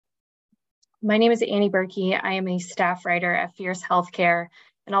My name is Annie Berkey. I am a staff writer at Fierce Healthcare,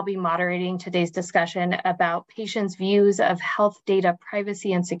 and I'll be moderating today's discussion about patients' views of health data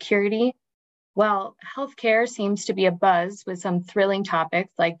privacy and security. While healthcare seems to be abuzz with some thrilling topics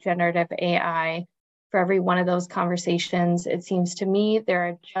like generative AI, for every one of those conversations, it seems to me there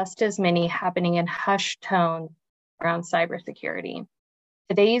are just as many happening in hushed tone around cybersecurity.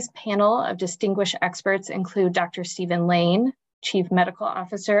 Today's panel of distinguished experts include Dr. Stephen Lane, Chief Medical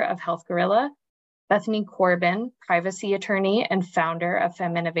Officer of Health Gorilla, Bethany Corbin, Privacy Attorney and founder of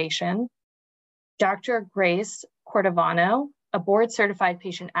FemInnovation, Dr. Grace Cordovano, a board-certified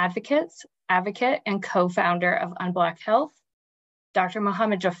patient advocate and co-founder of Unblocked Health, Dr.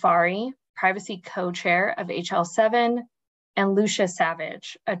 Mohammed Jafari, Privacy Co-Chair of HL7, and Lucia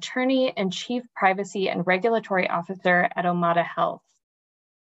Savage, Attorney and Chief Privacy and Regulatory Officer at Omada Health.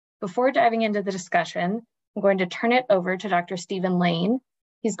 Before diving into the discussion, I'm going to turn it over to Dr. Stephen Lane.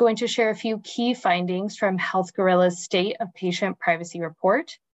 He's going to share a few key findings from Health Gorilla's State of Patient Privacy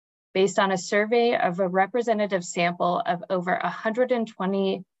Report, based on a survey of a representative sample of over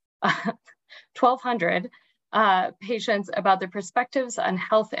 1,200 patients about their perspectives on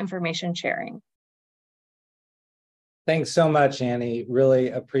health information sharing. Thanks so much, Annie. Really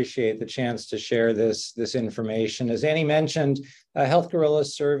appreciate the chance to share this information. As Annie mentioned, Health Gorilla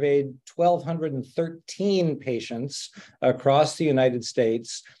surveyed 1,213 patients across the United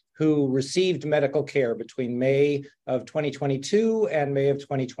States who received medical care between May of 2022 and May of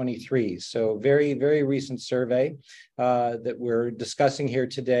 2023. So very, very recent survey that we're discussing here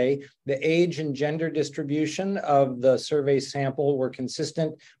today. The age and gender distribution of the survey sample were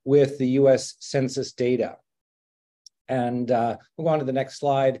consistent with the US Census data. And we'll go on to the next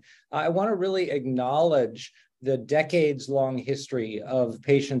slide. I want to really acknowledge the decades-long history of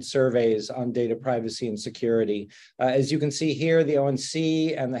patient surveys on data privacy and security. As you can see here, the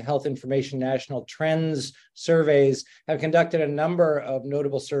ONC and the Health Information National Trends surveys have conducted a number of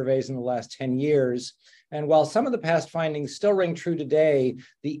notable surveys in the last 10 years. And while some of the past findings still ring true today,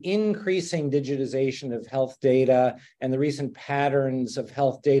 the increasing digitization of health data and the recent patterns of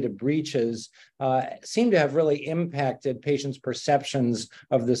health data breaches seem to have really impacted patients' perceptions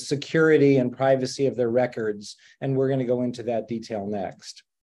of the security and privacy of their records. And we're going to go into that detail next.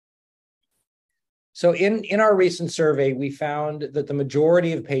 So in our recent survey, we found that the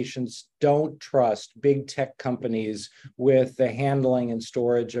majority of patients don't trust big tech companies with the handling and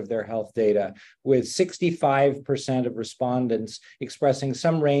storage of their health data, with 65% of respondents expressing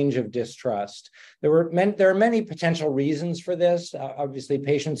some range of distrust. There are many potential reasons for this. Obviously,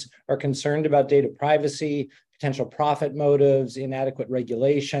 patients are concerned about data privacy, potential profit motives, inadequate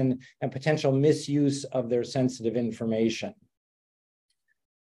regulation, and potential misuse of their sensitive information.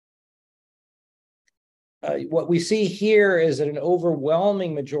 What we see here is that an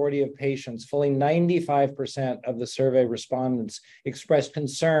overwhelming majority of patients, fully 95% of the survey respondents, expressed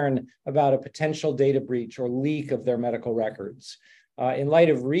concern about a potential data breach or leak of their medical records. In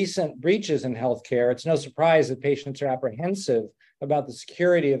light of recent breaches in healthcare, it's no surprise that patients are apprehensive about the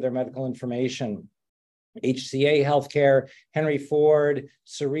security of their medical information. HCA Healthcare, Henry Ford,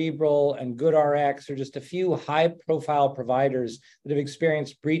 Cerebral, and GoodRx are just a few high-profile providers that have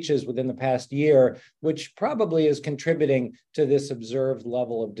experienced breaches within the past year, which probably is contributing to this observed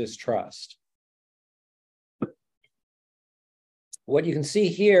level of distrust. What you can see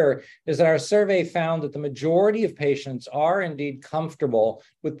here is that our survey found that the majority of patients are indeed comfortable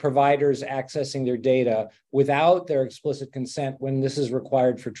with providers accessing their data without their explicit consent when this is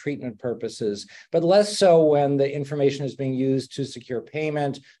required for treatment purposes, but less so when the information is being used to secure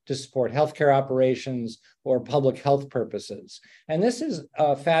payment, to support healthcare operations, or public health purposes. And this is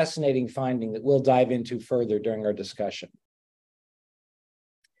a fascinating finding that we'll dive into further during our discussion.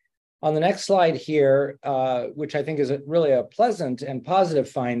 On the next slide here, which I think is really a pleasant and positive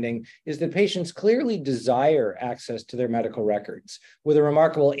finding, is that patients clearly desire access to their medical records, with a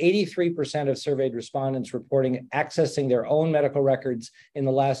remarkable 83% of surveyed respondents reporting accessing their own medical records in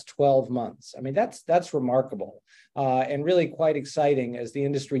the last 12 months. I mean, that's remarkable and really quite exciting as the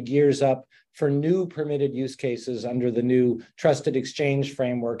industry gears up for new permitted use cases under the new Trusted Exchange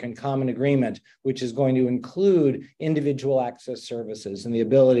Framework and Common Agreement, which is going to include individual access services and the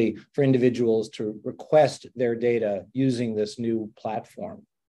ability for individuals to request their data using this new platform.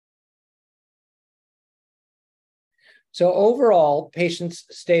 So overall, patients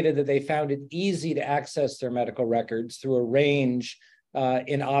stated that they found it easy to access their medical records through a range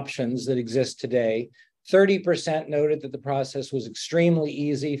in options that exist today. 30% noted that the process was extremely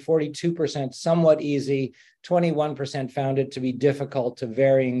easy, 42% somewhat easy, 21% found it to be difficult to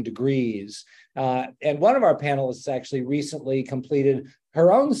varying degrees. And one of our panelists actually recently completed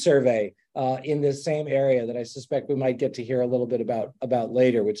her own survey in this same area that I suspect we might get to hear a little bit about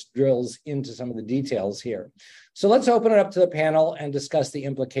later, which drills into some of the details here. So let's open it up to the panel and discuss the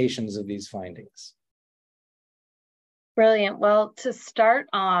implications of these findings. Brilliant. Well, to start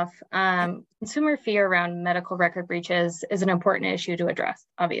off, consumer fear around medical record breaches is an important issue to address,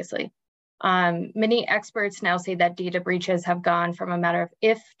 obviously. Many experts now say that data breaches have gone from a matter of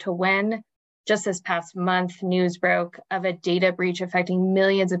if to when. Just this past month, news broke of a data breach affecting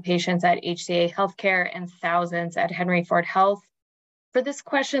millions of patients at HCA Healthcare and thousands at Henry Ford Health. For this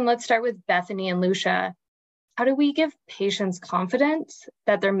question, let's start with Bethany and Lucia. How do we give patients confidence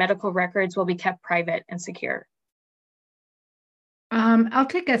that their medical records will be kept private and secure? I'll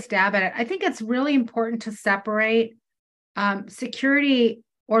take a stab at it. I think it's really important to separate security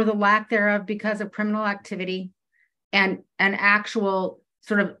or the lack thereof because of criminal activity and actual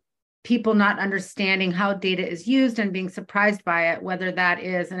sort of people not understanding how data is used and being surprised by it, whether that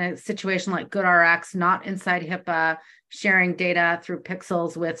is in a situation like GoodRx, not inside HIPAA, sharing data through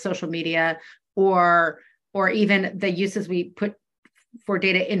pixels with social media, or even the uses we put for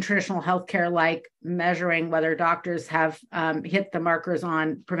data in traditional healthcare, like measuring whether doctors have hit the markers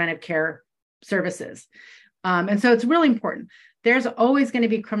on preventive care services. And so it's really important. There's always going to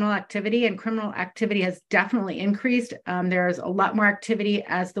be criminal activity, and criminal activity has definitely increased. There's a lot more activity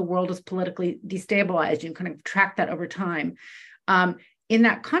as the world is politically destabilized. You can kind of track that over time. In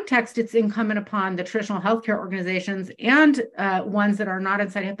that context, it's incumbent upon the traditional healthcare organizations and ones that are not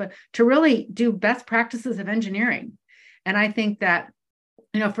inside HIPAA to really do best practices of engineering. And I think that,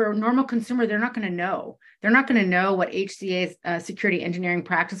 for a normal consumer, they're not going to know. They're not going to know what HCA's security engineering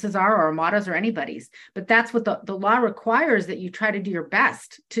practices are, or Armada's, or anybody's. But that's what the law requires, that you try to do your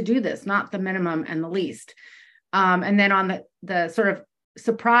best to do this, not the minimum and the least. And then on the sort of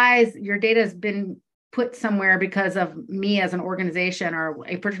surprise, your data has been put somewhere because of me as an organization or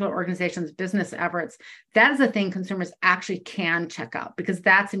a particular organization's business efforts. That is a thing consumers actually can check out, because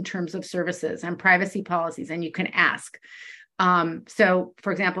that's in terms of services and privacy policies, and you can ask. So,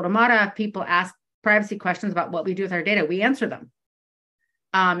 for example, at Armada, people ask privacy questions about what we do with our data. We answer them.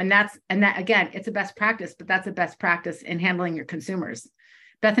 And that again, it's a best practice, but that's a best practice in handling your consumers.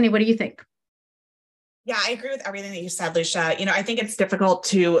 Bethany, what do you think? Yeah, I agree with everything that you said, Lucia. I think it's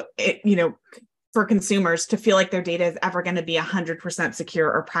difficult for consumers to feel like their data is ever going to be 100% secure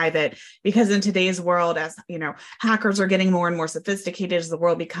or private, because in today's world, as hackers are getting more and more sophisticated, as the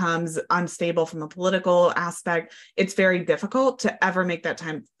world becomes unstable from a political aspect, it's very difficult to ever make that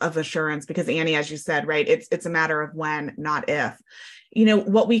type of assurance, because Annie, as you said, right, it's a matter of when, not if.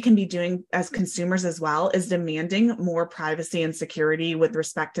 What we can be doing as consumers as well is demanding more privacy and security with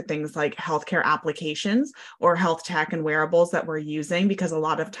respect to things like healthcare applications or health tech and wearables that we're using, because a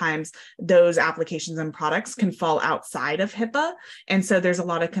lot of times those applications and products can fall outside of HIPAA. And so there's a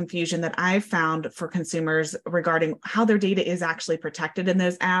lot of confusion that I've found for consumers regarding how their data is actually protected in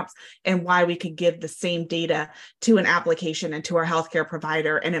those apps, and why we could give the same data to an application and to our healthcare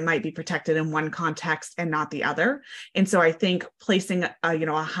provider, and it might be protected in one context and not the other. And so I think placing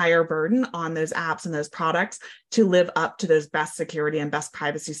a higher burden on those apps and those products to live up to those best security and best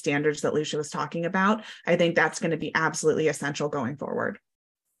privacy standards that Lucia was talking about, I think that's going to be absolutely essential going forward.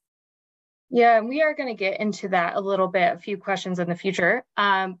 Yeah, and we are going to get into that a little bit, a few questions in the future.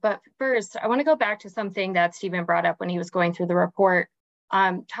 But first, I want to go back to something that Stephen brought up when he was going through the report,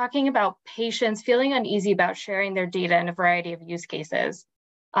 talking about patients feeling uneasy about sharing their data in a variety of use cases.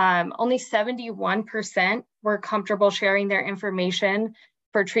 Only 71% were comfortable sharing their information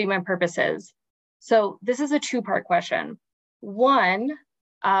for treatment purposes. So this is a two-part question. One,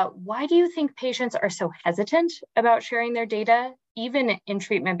 why do you think patients are so hesitant about sharing their data, even in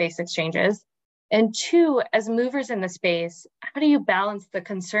treatment-based exchanges? And two, as movers in the space, how do you balance the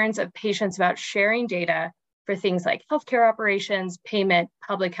concerns of patients about sharing data for things like healthcare operations, payment,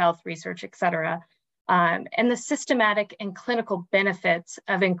 public health research, et cetera, and the systematic and clinical benefits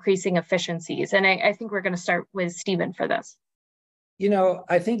of increasing efficiencies? And I think we're going to start with Stephen for this.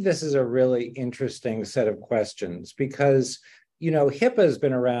 I think this is a really interesting set of questions, because HIPAA has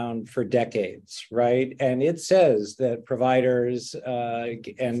been around for decades, right? And it says that providers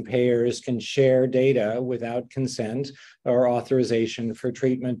and payers can share data without consent or authorization for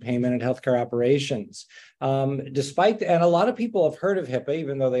treatment, payment, and healthcare operations. And a lot of people have heard of HIPAA,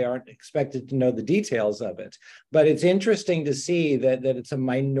 even though they aren't expected to know the details of it. But it's interesting to see that it's a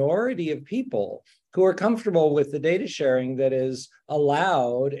minority of people who are comfortable with the data sharing that is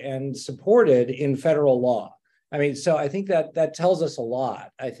allowed and supported in federal law. So I think that tells us a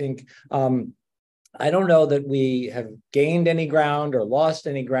lot. I think I don't know that we have gained any ground or lost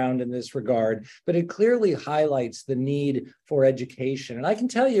any ground in this regard, but it clearly highlights the need for education. And I can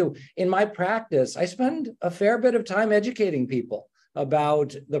tell you, in my practice, I spend a fair bit of time educating people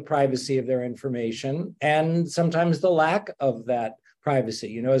about the privacy of their information and sometimes the lack of that privacy.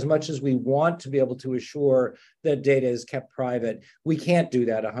 You know, as much as we want to be able to assure that data is kept private, we can't do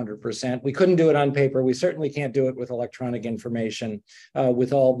that 100%. We couldn't do it on paper. We certainly can't do it with electronic information,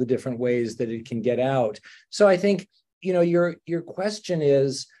 with all the different ways that it can get out. So I think, you know, your question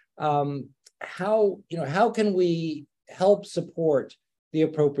is how can we help support the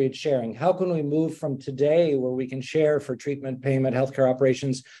appropriate sharing? How can we move from today, where we can share for treatment, payment, healthcare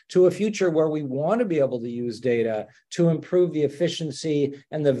operations, to a future where we want to be able to use data to improve the efficiency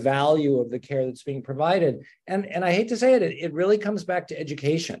and the value of the care that's being provided? And I hate to say it, it really comes back to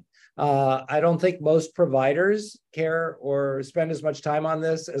education. I don't think most providers care or spend as much time on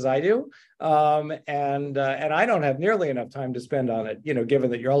this as I do, and I don't have nearly enough time to spend on it, you know,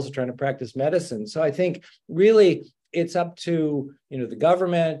 given that you're also trying to practice medicine. So I think really it's up to, you know, the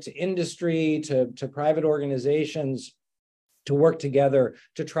government, to industry, to private organizations to work together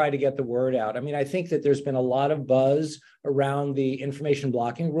to try to get the word out. I mean, I think that there's been a lot of buzz around the information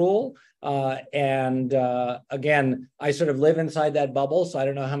blocking rule. Again, I sort of live inside that bubble, so I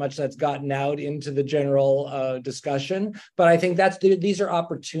don't know how much that's gotten out into the general discussion. But I think these are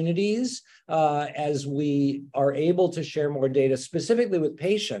opportunities as we are able to share more data, specifically with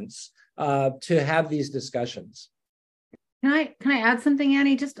patients, to have these discussions. Can I add something,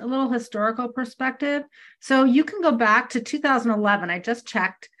 Annie? Just a little historical perspective. So you can go back to 2011. I just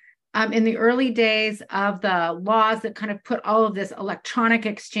checked. In the early days of the laws that kind of put all of this electronic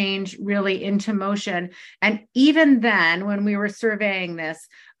exchange really into motion. And even then, when we were surveying this,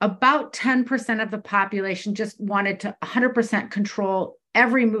 about 10% of the population just wanted to 100% control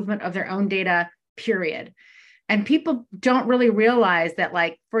every movement of their own data, period. And people don't really realize that,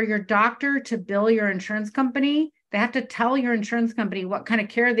 like, for your doctor to bill your insurance company, they have to tell your insurance company what kind of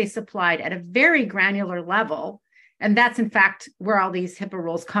care they supplied at a very granular level. And that's, in fact, where all these HIPAA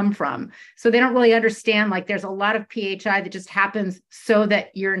rules come from. So they don't really understand, like, there's a lot of PHI that just happens so that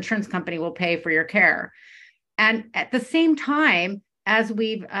your insurance company will pay for your care. And at the same time, as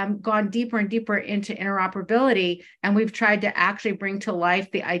we've gone deeper and deeper into interoperability, and we've tried to actually bring to life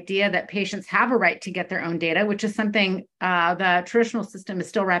the idea that patients have a right to get their own data, which is something the traditional system is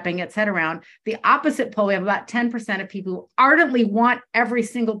still wrapping its head around. The opposite pole, we have about 10% of people who ardently want every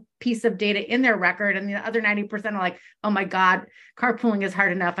single piece of data in their record, and the other 90% are like, oh my God, carpooling is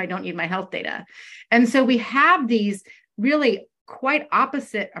hard enough, I don't need my health data. And so we have these really quite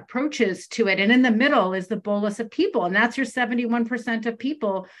opposite approaches to it. And in the middle is the bolus of people. And that's your 71% of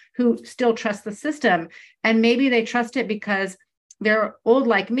people who still trust the system. And maybe they trust it because they're old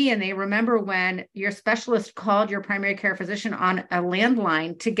like me, and they remember when your specialist called your primary care physician on a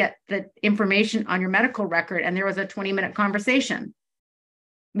landline to get the information on your medical record, and there was a 20-minute conversation,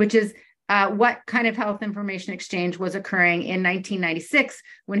 which is what kind of health information exchange was occurring in 1996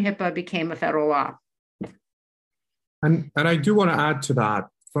 when HIPAA became a federal law. And I do want to add to that,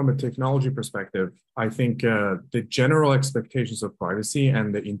 from a technology perspective, I think the general expectations of privacy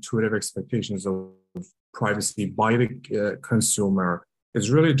and the intuitive expectations of privacy by the consumer is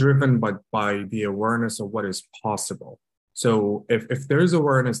really driven by the awareness of what is possible. So if there's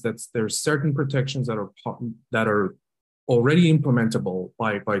awareness that there's certain protections that are already implementable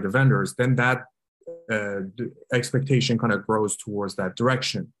by the vendors, then that the expectation kind of grows towards that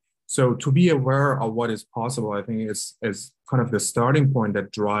direction. So to be aware of what is possible, I think is kind of the starting point that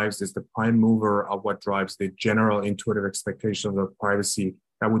is the prime mover of what drives the general intuitive expectations of privacy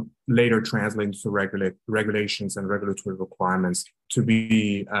that would later translate into regulations and regulatory requirements to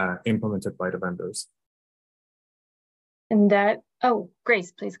be implemented by the vendors. And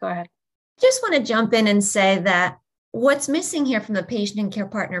Grace, please go ahead. Just want to jump in and say that what's missing here from the patient and care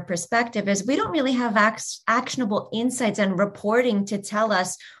partner perspective is we don't really have actionable insights and reporting to tell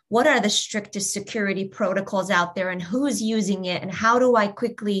us what are the strictest security protocols out there and who's using it, and how do I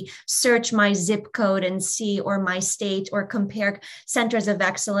quickly search my zip code and see, or my state, or compare centers of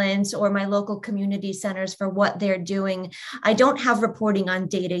excellence or my local community centers for what they're doing. I don't have reporting on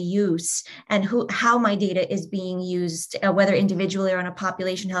data use and how my data is being used, whether individually or on a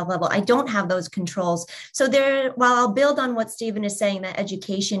population health level. I don't have those controls. So while I'll build on what Stephen is saying, that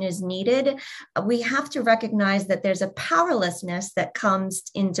education is needed, we have to recognize that there's a powerlessness that comes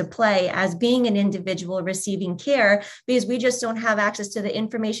into play as being an individual receiving care, because we just don't have access to the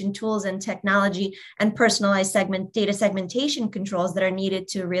information, tools, and technology and personalized data segmentation controls that are needed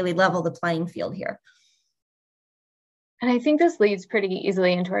to really level the playing field here. And I think this leads pretty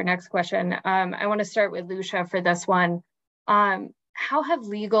easily into our next question. I want to start with Lucia for this one. How have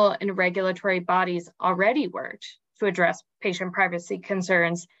legal and regulatory bodies already worked to address patient privacy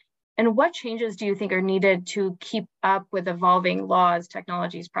concerns? And what changes do you think are needed to keep up with evolving laws,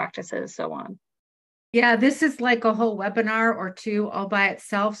 technologies, practices, so on? Yeah, this is like a whole webinar or two all by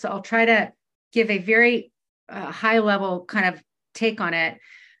itself. So I'll try to give a very high level kind of take on it.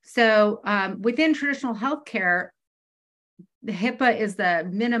 So within traditional healthcare, the HIPAA is the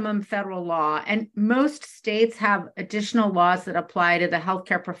minimum federal law, and most states have additional laws that apply to the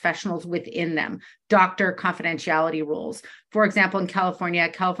healthcare professionals within them, doctor confidentiality rules. For example, in California,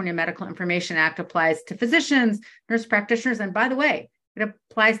 California Medical Information Act applies to physicians, nurse practitioners, and by the way, it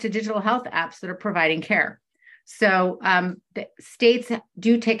applies to digital health apps that are providing care. So the states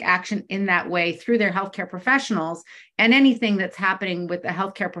do take action in that way through their healthcare professionals, and anything that's happening with a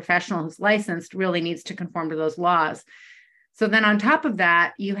healthcare professional who's licensed really needs to conform to those laws. So then on top of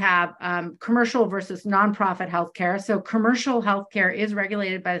that, you have commercial versus nonprofit healthcare. So commercial healthcare is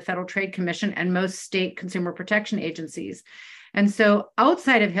regulated by the Federal Trade Commission and most state consumer protection agencies. And so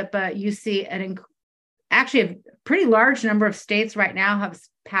outside of HIPAA, you see actually a pretty large number of states right now have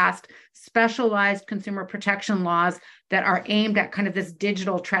passed specialized consumer protection laws that are aimed at kind of this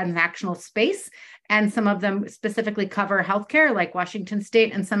digital transactional space. And some of them specifically cover healthcare, like Washington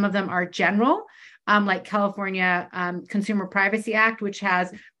State, and some of them are general, like California Consumer Privacy Act, which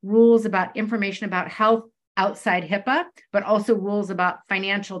has rules about information about health outside HIPAA, but also rules about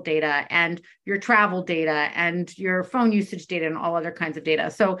financial data and your travel data and your phone usage data and all other kinds of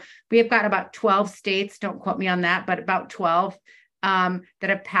data. So we have got about 12 states, don't quote me on that, but about 12 that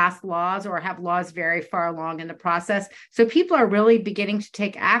have passed laws or have laws very far along in the process. So people are really beginning to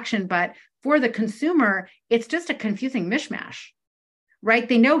take action, but for the consumer, it's just a confusing mishmash, right?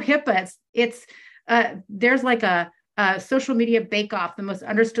 They know HIPAA, there's like a social media bake-off, the most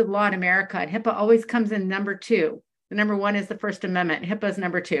understood law in America, and HIPAA always comes in number 2. The number 1 is the First Amendment. HIPAA is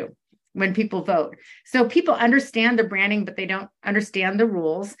number 2 when people vote. So people understand the branding, but they don't understand the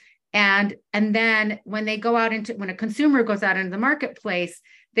rules. And then when a consumer goes out into the marketplace,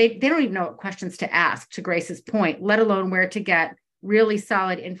 they don't even know what questions to ask, to Grace's point, let alone where to get really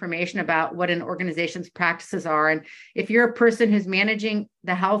solid information about what an organization's practices are. And if you're a person who's managing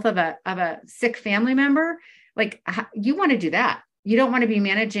the health of a sick family member, like you want to do that. You don't want to be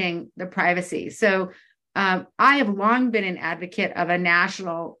managing the privacy. So I have long been an advocate of a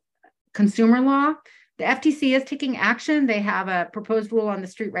national consumer law. The FTC is taking action. They have a proposed rule on the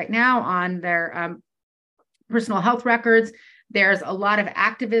street right now on their personal health records. There's a lot of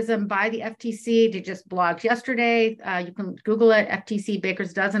activism by the FTC. They just blogged yesterday. You can Google it, FTC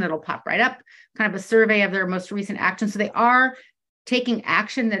Baker's Dozen. It'll pop right up, kind of a survey of their most recent actions. So they are taking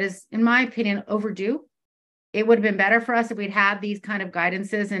action that is, in my opinion, overdue. It would have been better for us if we'd had these kind of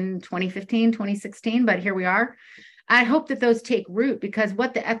guidances in 2015, 2016, but here we are. I hope that those take root, because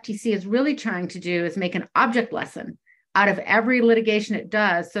what the FTC is really trying to do is make an object lesson out of every litigation it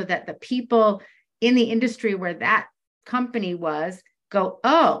does, so that the people in the industry where that company was go,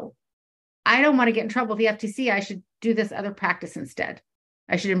 oh, I don't want to get in trouble with the FTC. I should do this other practice instead.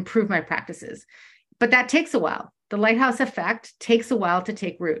 I should improve my practices. But that takes a while. The lighthouse effect takes a while to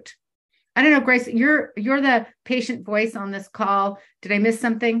take root. I don't know, Grace, you're the patient voice on this call. Did I miss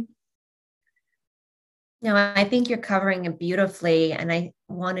something? No, I think you're covering it beautifully. And I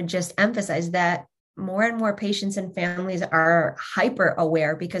want to just emphasize that more and more patients and families are hyper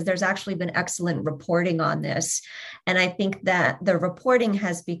aware, because there's actually been excellent reporting on this. And I think that the reporting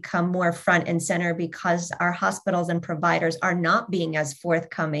has become more front and center because our hospitals and providers are not being as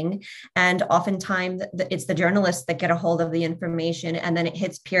forthcoming. And oftentimes it's the journalists that get a hold of the information, and then it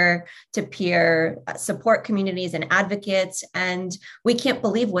hits peer-to-peer support communities and advocates. And we can't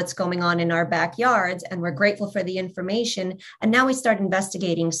believe what's going on in our backyards, and we're grateful for the information. And now we start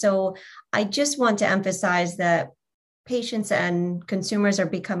investigating. So I just want to emphasize that patients and consumers are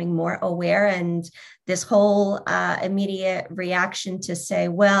becoming more aware, and this whole immediate reaction to say,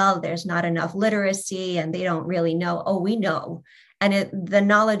 well, there's not enough literacy and they don't really know. Oh, we know. And the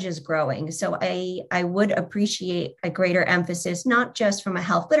knowledge is growing. So I would appreciate a greater emphasis, not just from a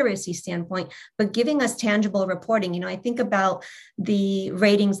health literacy standpoint, but giving us tangible reporting. You know, I think about the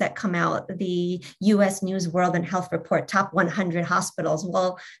ratings that come out, the US News World and Health Report, top 100 hospitals.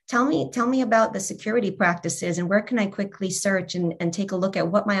 Well, tell me about the security practices, and where can I quickly search and take a look at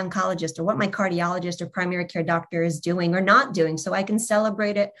what my oncologist or what my cardiologist or primary care doctor is doing or not doing, so I can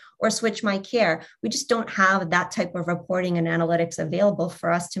celebrate it or switch my care. We just don't have that type of reporting and analytics available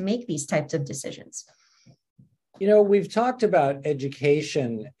for us to make these types of decisions. We've talked about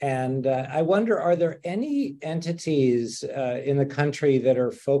education, and I wonder, are there any entities in the country that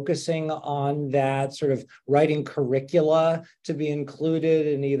are focusing on that, sort of writing curricula to be included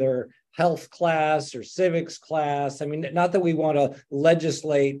in either health class or civics class? I mean, not that we want to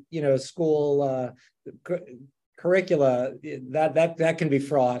legislate, school curricula, that can be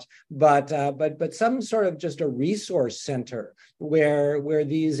fraught, but some sort of just a resource center where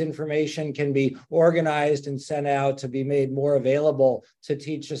these information can be organized and sent out to be made more available to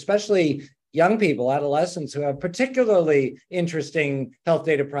teach, especially young people, adolescents who have particularly interesting health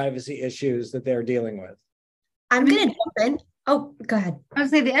data privacy issues that they're dealing with. I'm going to jump in. Oh, go ahead. I would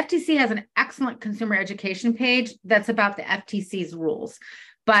say the FTC has an excellent consumer education page that's about the FTC's rules,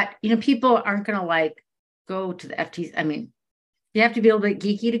 but people aren't going to go to the FTC. I mean, you have to be a little bit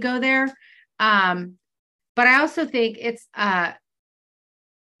geeky to go there. But I also think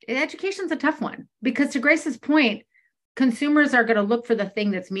education's a tough one, because to Grace's point, consumers are going to look for the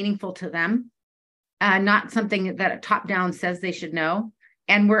thing that's meaningful to them, not something that a top-down says they should know.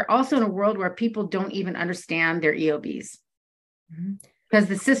 And we're also in a world where people don't even understand their EOBs because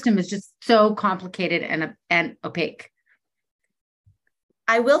the system is just so complicated and opaque.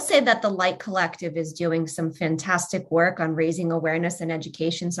 I will say that the Light Collective is doing some fantastic work on raising awareness and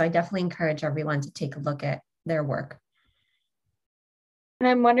education. So I definitely encourage everyone to take a look at their work. And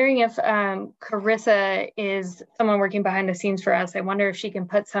I'm wondering if Carissa is someone working behind the scenes for us. I wonder if she can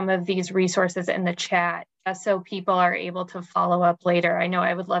put some of these resources in the chat just so people are able to follow up later. I know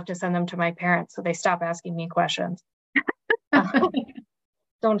I would love to send them to my parents so they stop asking me questions.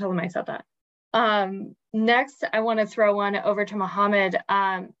 Don't tell them I said that. Next, I want to throw one over to Mohammed.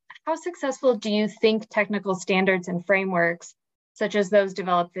 How successful do you think technical standards and frameworks, such as those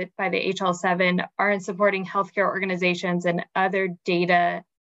developed by the HL7, are in supporting healthcare organizations and other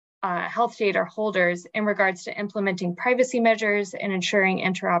health data holders in regards to implementing privacy measures and ensuring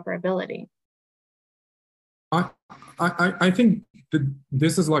interoperability? I think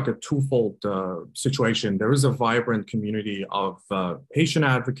this is like a twofold situation. There is a vibrant community of patient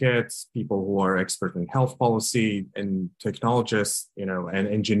advocates, people who are expert in health policy, and technologists, and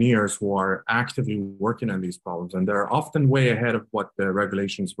engineers who are actively working on these problems. And they're often way ahead of what the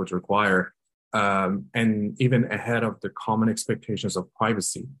regulations would require, and even ahead of the common expectations of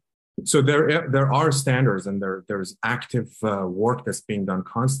privacy. So there are standards, and there's active work that's being done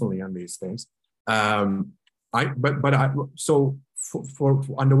constantly on these things. For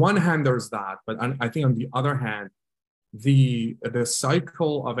on the one hand, there's that, but I think on the other hand, the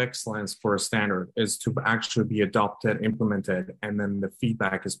cycle of excellence for a standard is to actually be adopted, implemented, and then the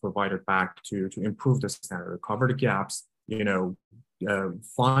feedback is provided back to improve the standard, cover the gaps,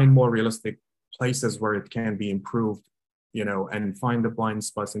 find more realistic places where it can be improved, and find the blind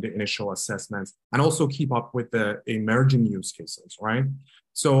spots in the initial assessments, and also keep up with the emerging use cases, right?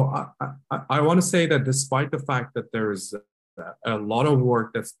 So I want to say that despite the fact that there's a lot of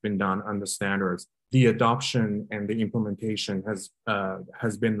work that's been done on the standards, the adoption and the implementation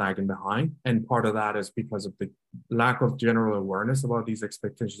has been lagging behind. And part of that is because of the lack of general awareness about these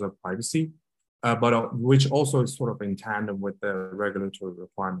expectations of privacy, but which also is sort of in tandem with the regulatory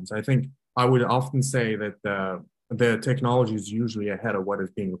requirements. I think I would often say that the technology is usually ahead of what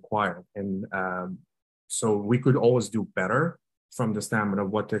is being required. And so we could always do better from the standpoint of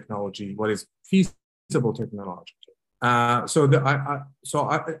what is feasible technology. I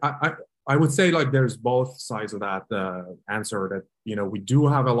would say there's both sides of that answer, that we do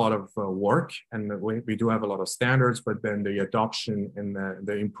have a lot of work, and we do have a lot of standards, but then the adoption and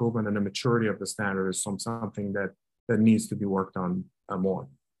the improvement and the maturity of the standard is something that needs to be worked on more.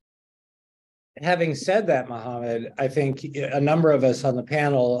 Having said that, Mohammed, I think a number of us on the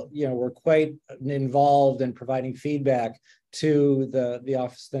panel, were quite involved in providing feedback to the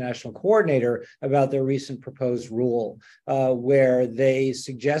Office of the National Coordinator about their recent proposed rule, where they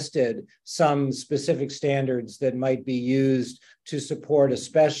suggested some specific standards that might be used to support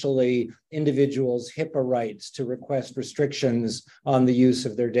especially individuals' HIPAA rights to request restrictions on the use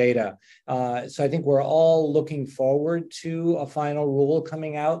of their data. So I think we're all looking forward to a final rule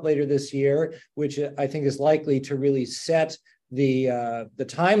coming out later this year, which I think is likely to really set the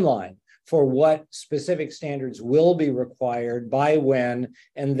timeline for what specific standards will be required by when,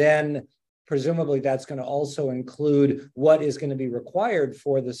 and then presumably that's going to also include what is going to be required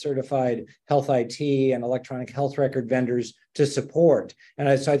for the certified health IT and electronic health record vendors to support.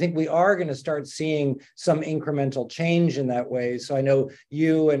 And so I think we are going to start seeing some incremental change in that way. So I know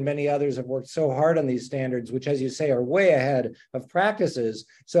you and many others have worked so hard on these standards, which, as you say, are way ahead of practices.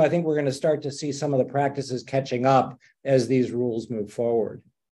 So I think we're going to start to see some of the practices catching up as these rules move forward.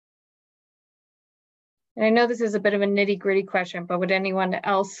 And I know this is a bit of a nitty-gritty question, but would anyone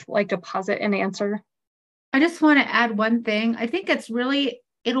else like to posit an answer? I just want to add one thing. I think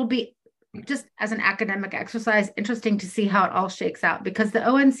it'll be just as an academic exercise, interesting to see how it all shakes out, because the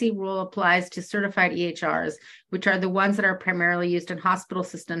ONC rule applies to certified EHRs, which are the ones that are primarily used in hospital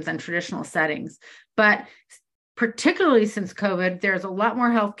systems and traditional settings. But particularly since COVID, there's a lot more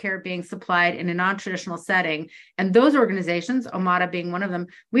healthcare being supplied in a non-traditional setting. And those organizations, Omada being one of them,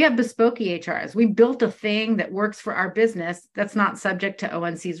 we have bespoke EHRs. We built a thing that works for our business that's not subject to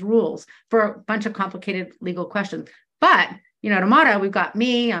ONC's rules for a bunch of complicated legal questions. But, at Omada, we've got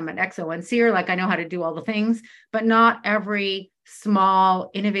me, I'm an ex-ONCer, like I know how to do all the things, but not every small,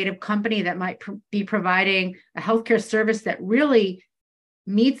 innovative company that might be providing a healthcare service that really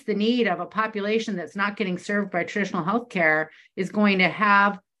meets the need of a population that's not getting served by traditional healthcare is going to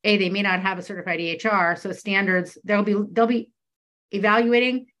have they may not have a certified EHR. So standards, they'll be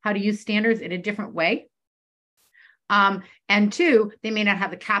evaluating how to use standards in a different way. And two, they may not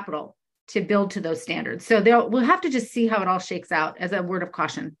have the capital to build to those standards. So we'll have to just see how it all shakes out, as a word of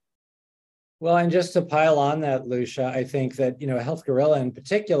caution. Well, and just to pile on that, Lucia, I think that, Health Gorilla in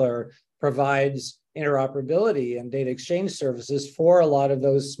particular provides interoperability and data exchange services for a lot of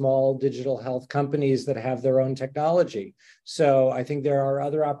those small digital health companies that have their own technology. So I think there are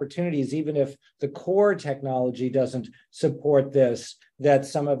other opportunities, even if the core technology doesn't support this, that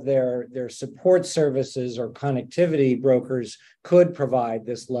some of their support services or connectivity brokers could provide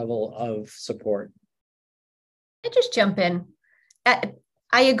this level of support. I just jump in.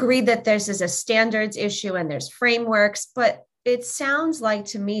 I agree that there's a standards issue and there's frameworks, but it sounds like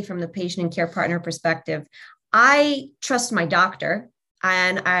to me, from the patient and care partner perspective, I trust my doctor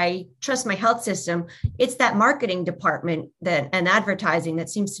and I trust my health system. It's that marketing department and advertising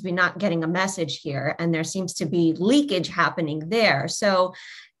that seems to be not getting a message here. And there seems to be leakage happening there. So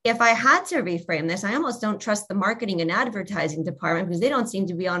if I had to reframe this, I almost don't trust the marketing and advertising department, because they don't seem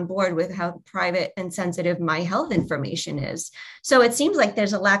to be on board with how private and sensitive my health information is. So it seems like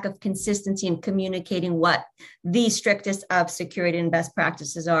there's a lack of consistency in communicating what the strictest of security and best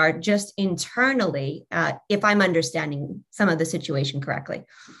practices are just internally, if I'm understanding some of the situation correctly.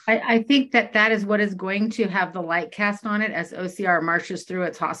 I think that is what is going to have the light cast on it as OCR marches through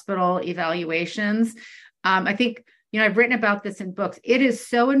its hospital evaluations. I think, I've written about this in books. It is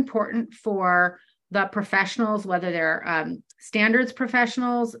so important for the professionals, whether they're standards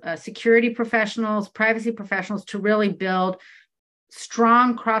professionals, security professionals, privacy professionals, to really build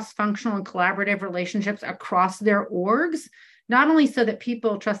strong cross-functional and collaborative relationships across their orgs, not only so that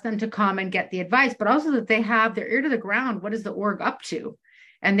people trust them to come and get the advice, but also that they have their ear to the ground. What is the org up to?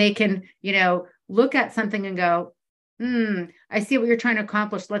 And they can, look at something and go, I see what you're trying to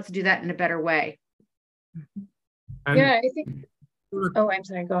accomplish. Let's do that in a better way. And I think. Oh, I'm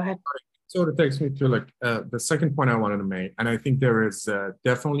sorry. Go ahead. So it takes me to the second point I wanted to make, and I think there is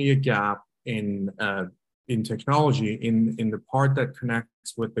definitely a gap in technology in the part that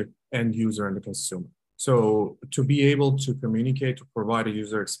connects with the end user and the consumer. So to be able to communicate, to provide a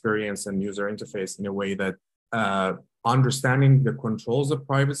user experience and user interface in a way that understanding the controls of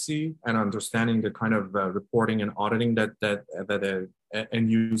privacy and understanding the kind of reporting and auditing that an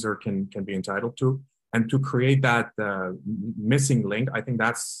end user can be entitled to. And to create that missing link, I think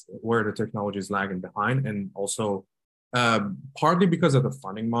that's where the technology is lagging behind. And also partly because of the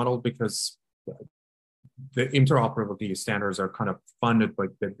funding model, because the interoperability standards are kind of funded by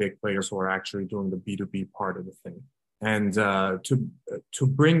the big players who are actually doing the B2B part of the thing. And to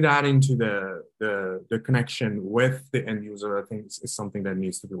bring that into the connection with the end user, I think is something that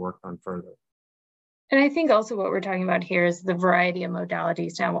needs to be worked on further. And I think also what we're talking about here is the variety of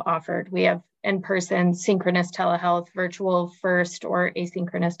modalities now offered. We have in-person synchronous telehealth, virtual first or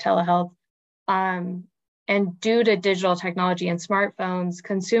asynchronous telehealth. And due to digital technology and smartphones,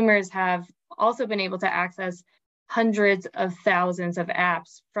 consumers have also been able to access hundreds of thousands of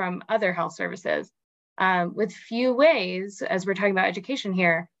apps from other health services, with few ways, as we're talking about education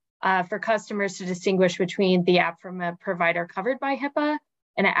here, for customers to distinguish between the app from a provider covered by HIPAA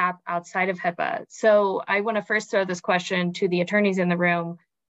and an app outside of HIPAA. So I want to first throw this question to the attorneys in the room.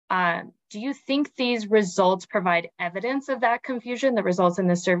 Do you think these results provide evidence of that confusion, the results in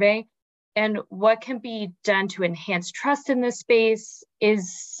this survey? And what can be done to enhance trust in this space?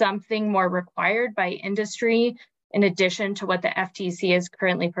 Is something more required by industry in addition to what the FTC is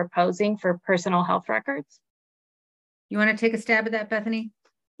currently proposing for personal health records? You want to take a stab at that, Bethany?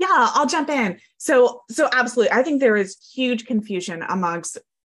 Yeah, I'll jump in. So absolutely. I think there is huge confusion amongst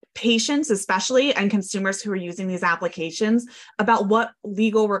patients, especially, and consumers who are using these applications about what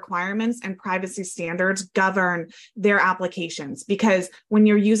legal requirements and privacy standards govern their applications. Because when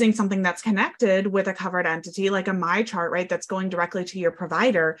you're using something that's connected with a covered entity, like a MyChart, right, that's going directly to your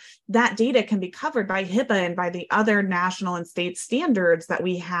provider, that data can be covered by HIPAA and by the other national and state standards that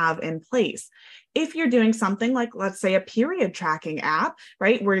we have in place. If you're doing something like, let's say, a period tracking app,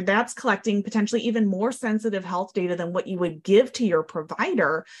 right, where that's collecting potentially even more sensitive health data than what you would give to your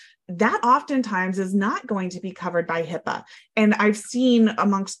provider, that oftentimes is not going to be covered by HIPAA. And I've seen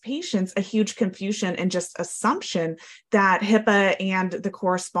amongst patients a huge confusion and just assumption that HIPAA and the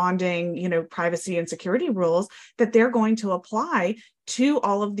corresponding, privacy and security rules that they're going to apply to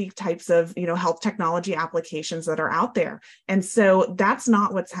all of the types of, health technology applications that are out there. And so that's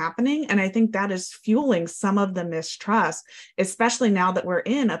not what's happening. And I think that is fueling some of the mistrust, especially now that we're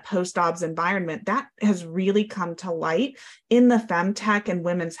in a post-Dobbs environment. That has really come to light in the femtech and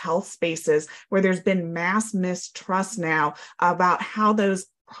women's health spaces, where there's been mass mistrust now about how those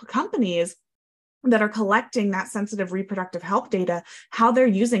companies that are collecting that sensitive reproductive health data, how they're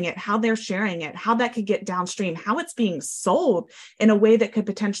using it, how they're sharing it, how that could get downstream, how it's being sold in a way that could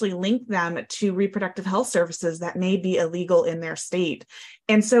potentially link them to reproductive health services that may be illegal in their state.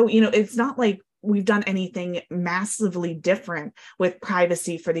 And so, it's not like we've done anything massively different with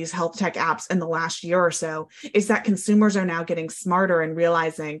privacy for these health tech apps in the last year or so. Is that consumers are now getting smarter and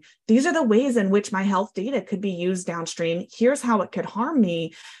realizing these are the ways in which my health data could be used downstream. Here's how it could harm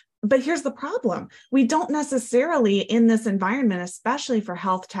me. But here's the problem. We don't necessarily, in this environment, especially for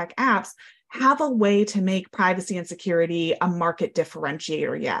health tech apps, have a way to make privacy and security a market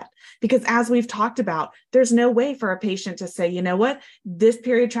differentiator yet. Because as we've talked about, there's no way for a patient to say, you know what, this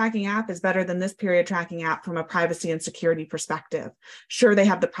period tracking app is better than this period tracking app from a privacy and security perspective. Sure, they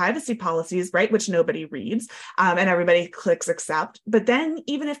have the privacy policies, right, which nobody reads, and everybody clicks accept. But then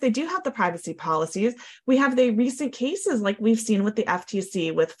even if they do have the privacy policies, we have the recent cases like we've seen with the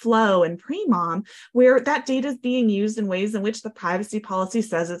FTC, with Flow and Premom, where that data is being used in ways in which the privacy policy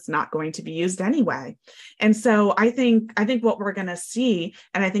says it's not going to be used anyway. And so I think what we're going to see,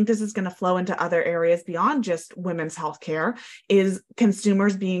 and I think this is going to flow into other areas beyond just women's healthcare, is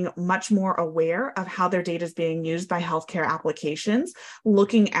consumers being much more aware of how their data is being used by healthcare applications,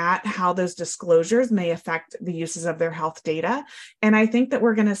 looking at how those disclosures may affect the uses of their health data. And I think that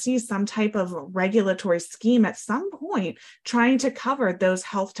we're going to see some type of regulatory scheme at some point trying to cover those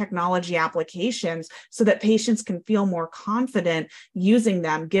health technology applications so that patients can feel more confident using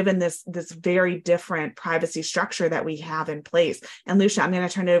them, given this very different privacy structure that we have in place. And Lucia, I'm going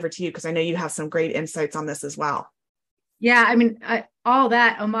to turn it over to you because I know you have some great insights on this as well. Yeah, I mean, all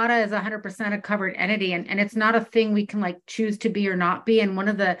that, Omada is 100% a covered entity, and it's not a thing we can choose to be or not be. And one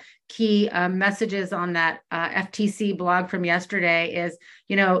of the key messages on that FTC blog from yesterday is,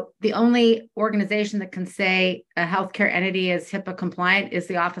 the only organization that can say a healthcare entity is HIPAA compliant is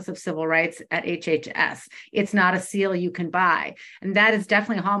the Office of Civil Rights at HHS. It's not a seal you can buy. And that is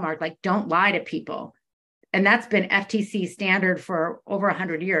definitely a hallmark, don't lie to people. And that's been FTC standard for over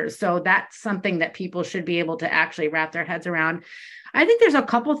 100 years. So that's something that people should be able to actually wrap their heads around. I think there's a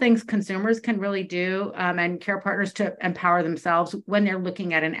couple things consumers can really do and care partners to empower themselves when they're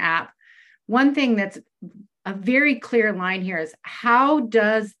looking at an app. One thing that's a very clear line here is, how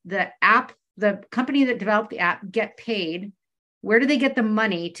does the company that developed the app get paid? Where do they get the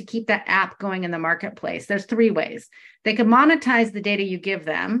money to keep that app going in the marketplace? There's three ways. They can monetize the data you give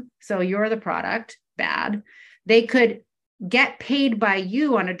them. So you're the product. Bad. They could get paid by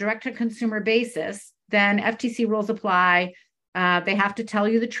you on a direct-to-consumer basis. Then FTC rules apply. They have to tell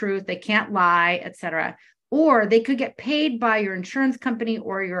you the truth. They can't lie, et cetera. Or they could get paid by your insurance company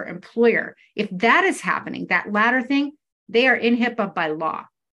or your employer. If that is happening, that latter thing, they are in HIPAA by law.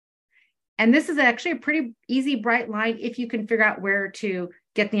 And this is actually a pretty easy, bright line if you can figure out where to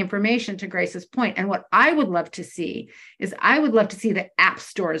get the information, to Grace's point. And what I would love to see is the app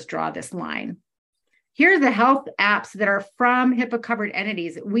stores draw this line. Here are the health apps that are from HIPAA covered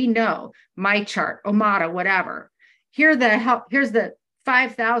entities that we know, MyChart, Omada, whatever. Here's the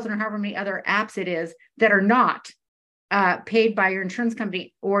 5,000 or however many other apps it is that are not paid by your insurance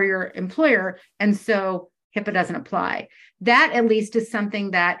company or your employer. And so HIPAA doesn't apply. That at least is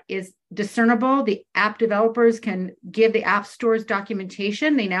something that is discernible. The app developers can give the app stores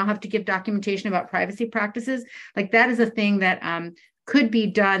documentation. They now have to give documentation about privacy practices. That is a thing that could be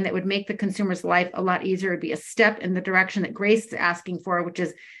done that would make the consumer's life a lot easier. It'd be a step in the direction that Grace is asking for, which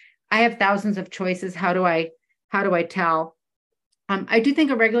is, I have thousands of choices. How do I tell? I do think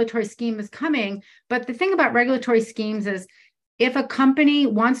a regulatory scheme is coming, but the thing about regulatory schemes is, if a company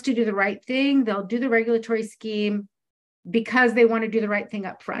wants to do the right thing, they'll do the regulatory scheme because they want to do the right thing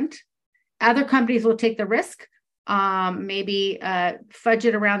up front. Other companies will take the risk, maybe fudge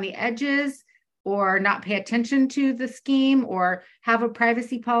it around the edges, or not pay attention to the scheme, or have a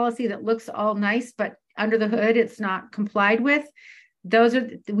privacy policy that looks all nice, but under the hood, it's not complied with.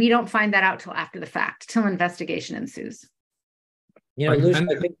 We don't find that out till after the fact, till investigation ensues. Lucia,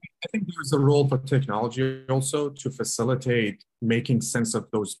 I think there's a role for technology also to facilitate making sense of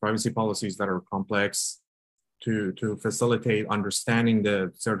those privacy policies that are complex, to facilitate understanding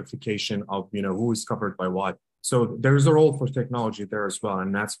the certification of who is covered by what. So there's a role for technology there as well,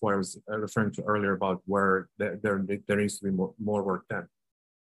 and that's why I was referring to earlier about where there needs to be more work done.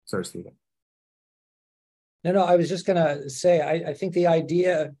 Sorry, Stephen. No, I was just going to say, I think the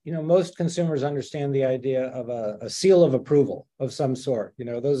idea, most consumers understand the idea of a seal of approval of some sort.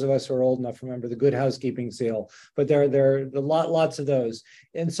 Those of us who are old enough remember the Good Housekeeping seal, but there are lots of those.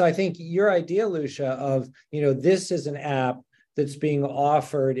 And so I think your idea, Lucia, of, this is an app that's being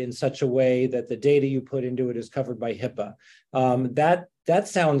offered in such a way that the data you put into it is covered by HIPAA. That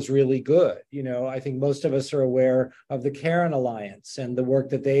sounds really good. I think most of us are aware of the Karen Alliance and the work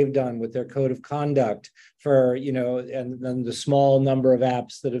that they've done with their code of conduct for, and then the small number of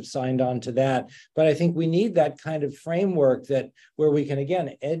apps that have signed on to that. But I think we need that kind of framework where we can,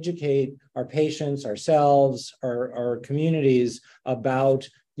 again, educate our patients, ourselves, our communities about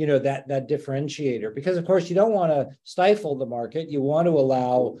that differentiator, because of course you don't want to stifle the market. You want to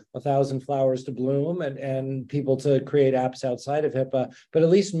allow 1,000 flowers to bloom and people to create apps outside of HIPAA, but at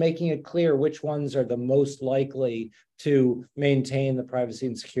least making it clear which ones are the most likely to maintain the privacy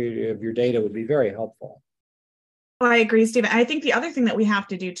and security of your data would be very helpful. Well, I agree, Stephen. I think the other thing that we have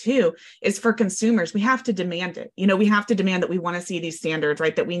to do too is for consumers, we have to demand it. We have to demand that we want to see these standards,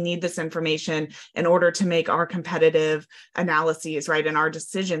 right? That we need this information in order to make our competitive analyses, right? And our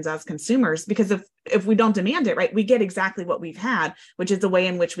decisions as consumers, because if we don't demand it, right, we get exactly what we've had, which is the way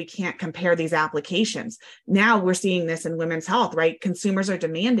in which we can't compare these applications. Now we're seeing this in women's health, right? Consumers are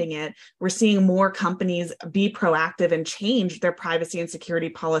demanding it. We're seeing more companies be proactive and change their privacy and security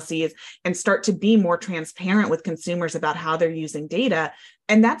policies and start to be more transparent with consumers about how they're using data.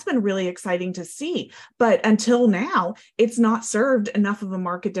 And that's been really exciting to see. But until now, it's not served enough of a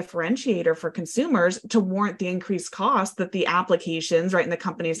market differentiator for consumers to warrant the increased cost that the applications, right, and the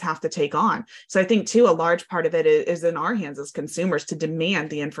companies have to take on. So I think, too, a large part of it is in our hands as consumers to demand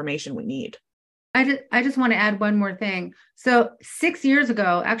the information we need. I just want to add one more thing. So 6 years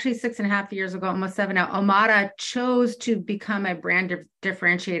ago, actually 6.5 years ago, almost 7 now, Omada chose to become a brand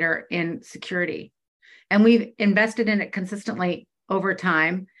differentiator in security. And we've invested in it consistently over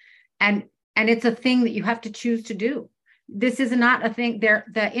time. And it's a thing that you have to choose to do. This is not a thing.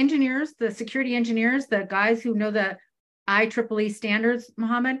 The engineers, the security engineers, the guys who know the IEEE standards,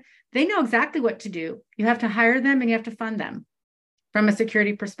 Mohammed, they know exactly what to do. You have to hire them and you have to fund them from a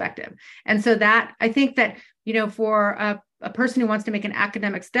security perspective. And so that, I think that, for a person who wants to make an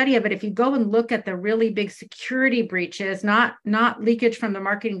academic study of it, if you go and look at the really big security breaches, not leakage from the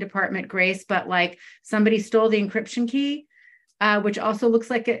marketing department, Grace, but like somebody stole the encryption key, which also looks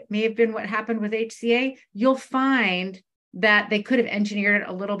like it may have been what happened with HCA, you'll find that they could have engineered it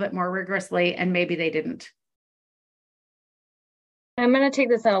a little bit more rigorously, and maybe they didn't. I'm going to take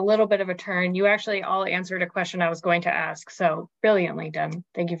this on a little bit of a turn. You actually all answered a question I was going to ask, so brilliantly done.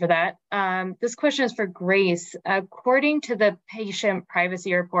 Thank you for that. This question is for Grace. According to the patient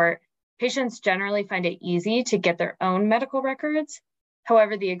privacy report, patients generally find it easy to get their own medical records.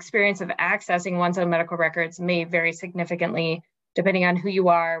 However, the experience of accessing one's own medical records may vary significantly depending on who you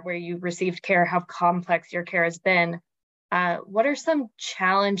are, where you received care, how complex your care has been. What are some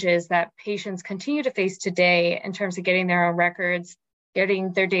challenges that patients continue to face today in terms of getting their own records,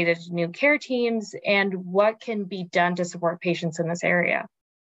 getting their data to new care teams, and what can be done to support patients in this area?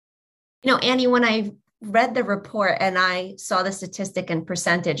 Annie, when I read the report and I saw the statistic and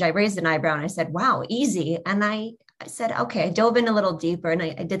percentage, I raised an eyebrow and I said, wow, easy. And I said, okay, I dove in a little deeper and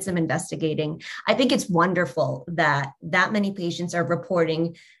I did some investigating. I think it's wonderful that many patients are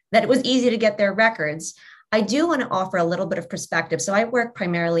reporting that it was easy to get their records. I do want to offer a little bit of perspective. So I work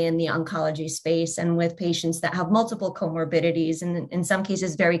primarily in the oncology space and with patients that have multiple comorbidities and in some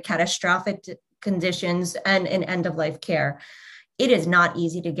cases very catastrophic conditions and in end-of-life care. It is not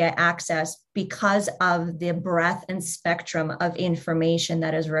easy to get access because of the breadth and spectrum of information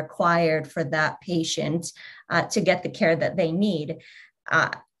that is required for that patient to get the care that they need.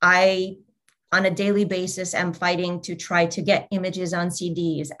 I on a daily basis am fighting to try to get images on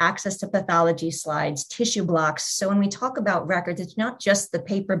CDs, access to pathology slides, tissue blocks. So when we talk about records, it's not just the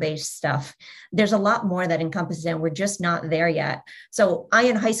paper-based stuff. There's a lot more that encompasses it, and we're just not there yet. So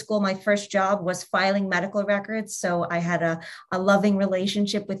in high school, my first job was filing medical records. So I had a loving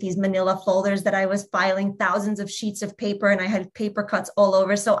relationship with these manila folders that I was filing thousands of sheets of paper, and I had paper cuts all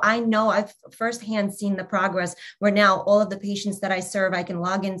over. So I know I've firsthand seen the progress where now all of the patients that I serve, I can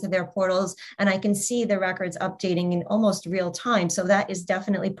log into their portals and I can see the records updating in almost real time. So that is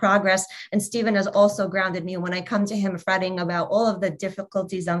definitely progress. And Stephen has also grounded me when I come to him fretting about all of the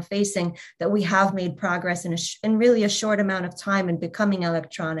difficulties I'm facing, that we have made progress in really a short amount of time in becoming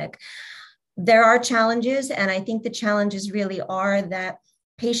electronic. There are challenges, and I think the challenges really are that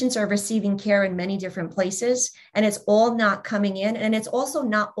patients are receiving care in many different places, and it's all not coming in. And it's also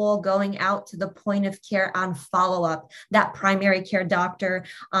not all going out to the point of care on follow-up, that primary care doctor,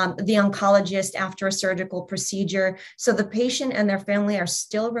 the oncologist after a surgical procedure. So the patient and their family are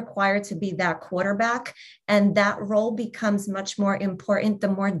still required to be that quarterback. And that role becomes much more important the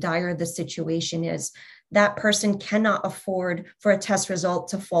more dire the situation is. That person cannot afford for a test result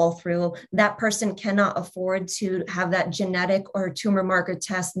to fall through. That person cannot afford to have that genetic or tumor marker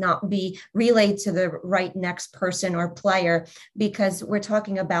test not be relayed to the right next person or player, because we're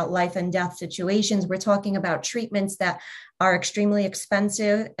talking about life and death situations. We're talking about treatments that are extremely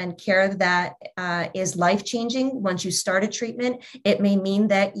expensive and care that is life-changing. Once you start a treatment, it may mean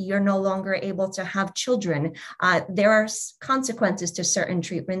that you're no longer able to have children. There are consequences to certain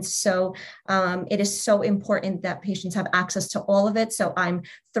treatments. So it is so important that patients have access to all of it. So I'm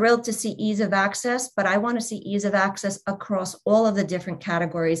thrilled to see ease of access, but I want to see ease of access across all of the different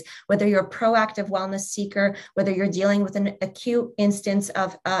categories, whether you're a proactive wellness seeker, whether you're dealing with an acute instance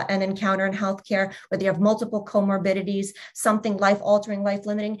of an encounter in healthcare, whether you have multiple comorbidities, something life-altering,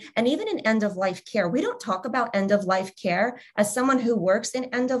 life-limiting, and even in end-of-life care. We don't talk about end-of-life care. As someone who works in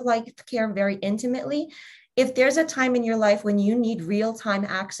end-of-life care very intimately, if there's a time in your life when you need real-time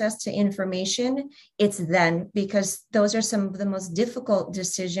access to information, it's then, because those are some of the most difficult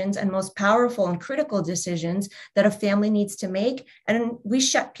decisions and most powerful and critical decisions that a family needs to make. And we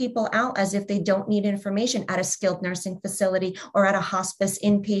shut people out as if they don't need information at a skilled nursing facility or at a hospice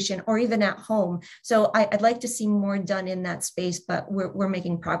inpatient or even at home. So I'd like to see more done in that space, but we're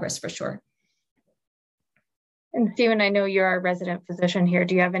making progress for sure. And Stephen, I know you're a resident physician here.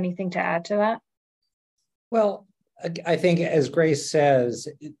 Do you have anything to add to that? Well, I think, as Grace says,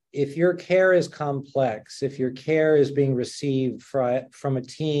 if your care is complex, if your care is being received from a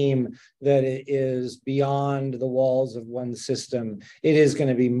team that is beyond the walls of one system, it is going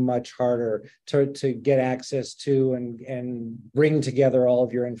to be much harder to get access to and bring together all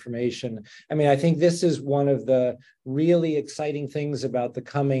of your information. I mean, I think this is one of the really exciting things about the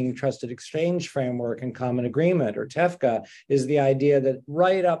coming Trusted Exchange Framework and Common Agreement, or TEFCA, is the idea that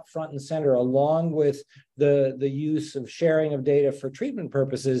right up front and center, along with the use of sharing of data for treatment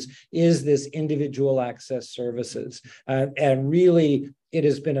purposes, is this individual access services. And really, it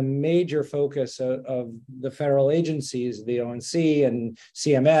has been a major focus of the federal agencies, the ONC and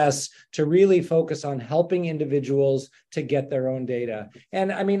CMS, to really focus on helping individuals to get their own data.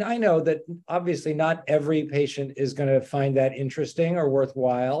 And I mean, I know that obviously not every patient is going to find that interesting or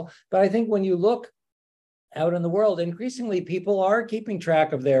worthwhile, but I think when you look out in the world, increasingly people are keeping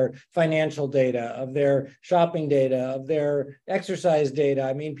track of their financial data, of their shopping data, of their exercise data.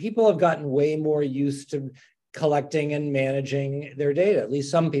 I mean, people have gotten way more used to collecting and managing their data. At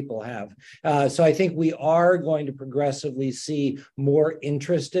least some people have. So I think we are going to progressively see more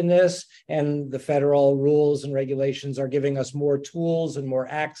interest in this, and the federal rules and regulations are giving us more tools and more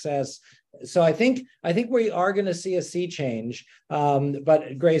access. So I think we are going to see a sea change.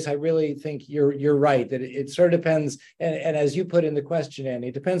 But Grace, I really think you're right that it sort of depends. And as you put in the question, Annie,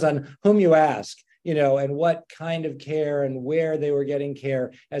 it depends on whom you ask, and what kind of care and where they were getting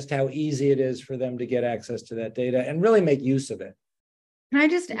care as to how easy it is for them to get access to that data and really make use of it. Can I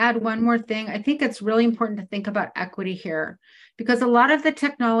just add one more thing? I think it's really important to think about equity here, because a lot of the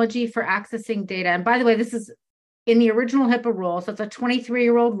technology for accessing data, and by the way, this is in the original HIPAA rule, so it's a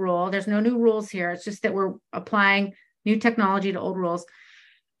 23-year-old rule. There's no new rules here. It's just that we're applying new technology to old rules.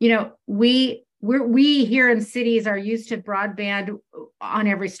 We here in cities are used to broadband on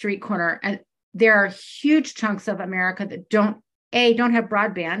every street corner, and there are huge chunks of America that don't have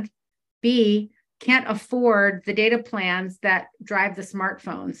broadband, B, can't afford the data plans that drive the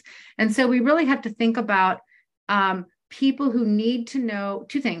smartphones. And so we really have to think about people who need to know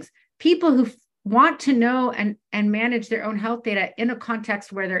two things: people who want to know and manage their own health data in a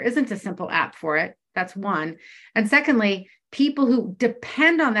context where there isn't a simple app for it, That's one. And secondly, people who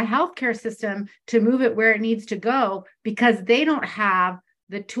depend on the healthcare system to move it where it needs to go because they don't have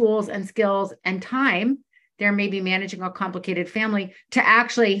the tools and skills and time. They're maybe managing a complicated family to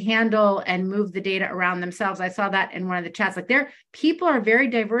actually handle and move the data around themselves. I saw that in one of the chats. Like, people are very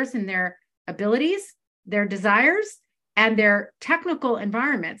diverse in their abilities, their desires, and their technical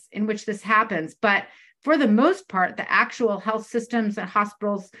environments in which this happens. But for the most part, the actual health systems and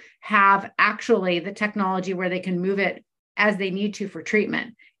hospitals have actually the technology where they can move it as they need to for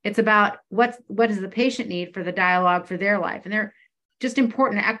treatment. It's about what does the patient need for the dialogue for their life. And they're just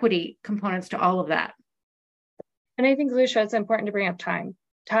important equity components to all of that. And I think, Lucia, it's important to bring up time,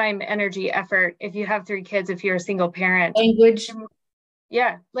 energy, effort. If you have 3 kids, if you're a single parent. Language.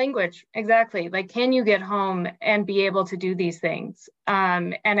 Yeah, language, exactly. Like, can you get home and be able to do these things?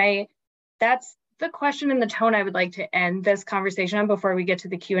 That's the question and the tone I would like to end this conversation on before we get to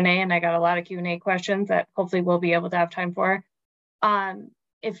the Q&A. And I got a lot of Q&A questions that hopefully we'll be able to have time for.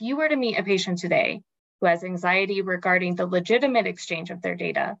 If you were to meet a patient today who has anxiety regarding the legitimate exchange of their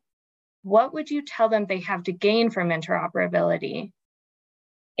data, what would you tell them they have to gain from interoperability?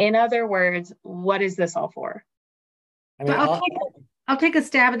 In other words, what is this all for? I mean, I'll take a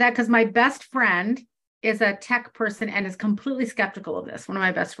stab at that because my best friend is a tech person and is completely skeptical of this, one of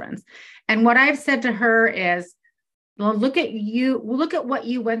my best friends. And what I've said to her is, well, look at what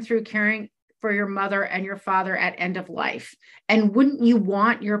you went through caring for your mother and your father at end of life. And wouldn't you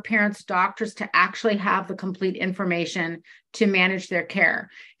want your parents' doctors to actually have the complete information to manage their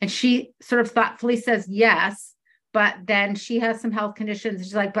care? And she sort of thoughtfully says yes, but then she has some health conditions.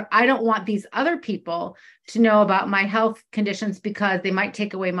 She's like, but I don't want these other people to know about my health conditions because they might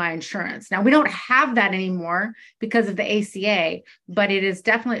take away my insurance. Now, we don't have that anymore because of the ACA, but it is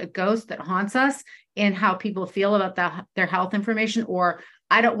definitely a ghost that haunts us in how people feel about their health information, or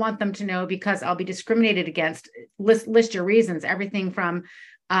I don't want them to know because I'll be discriminated against. List your reasons, everything from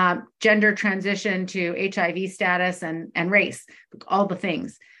gender transition to HIV status and race, all the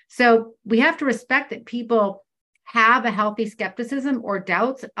things. So we have to respect that people have a healthy skepticism or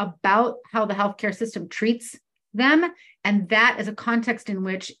doubts about how the healthcare system treats them. And that is a context in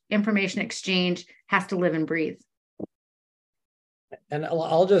which information exchange has to live and breathe. And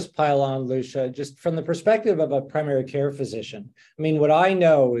I'll just pile on, Lucia, just from the perspective of a primary care physician. I mean, what I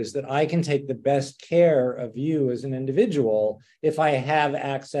know is that I can take the best care of you as an individual if I have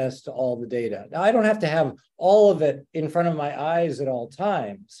access to all the data. Now, I don't have to have all of it in front of my eyes at all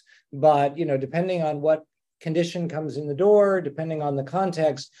times, but, depending on what condition comes in the door, depending on the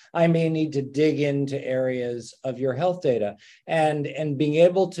context, I may need to dig into areas of your health data. And being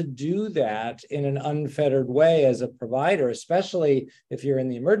able to do that in an unfettered way as a provider, especially if you're in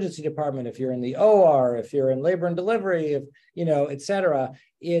the emergency department, if you're in the OR, if you're in labor and delivery, if, et cetera,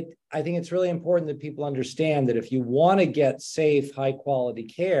 I think it's really important that people understand that if you want to get safe, high quality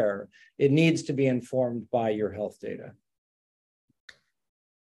care, it needs to be informed by your health data.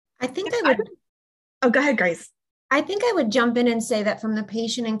 I think I would. Oh, go ahead, Grace. I think I would jump in and say that from the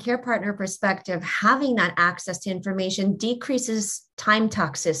patient and care partner perspective, having that access to information decreases time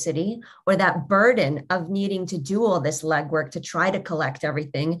toxicity, or that burden of needing to do all this legwork to try to collect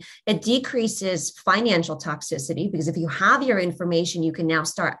everything. It decreases financial toxicity because if you have your information, you can now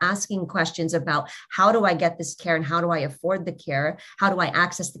start asking questions about how do I get this care and how do I afford the care? How do I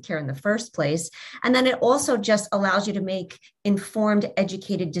access the care in the first place? And then it also just allows you to make informed,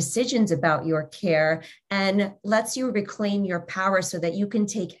 educated decisions about your care and lets you reclaim your power so that you can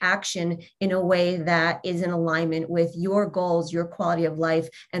take action in a way that is in alignment with your goals, your quality of life,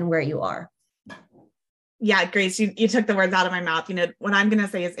 and where you are. Yeah, Grace, you took the words out of my mouth. What I'm going to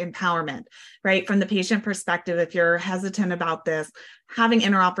say is empowerment, right? From the patient perspective, if you're hesitant about this, having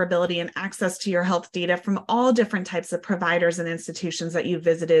interoperability and access to your health data from all different types of providers and institutions that you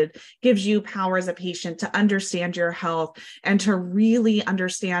visited gives you power as a patient to understand your health and to really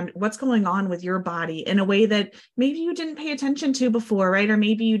understand what's going on with your body in a way that maybe you didn't pay attention to before, right? Or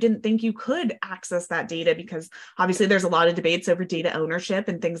maybe you didn't think you could access that data because obviously there's a lot of debates over data ownership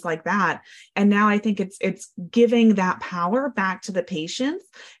and things like that. And now I think it's giving that power back to the patients.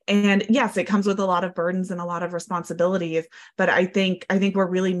 And yes, it comes with a lot of burdens and a lot of responsibilities, but I think we're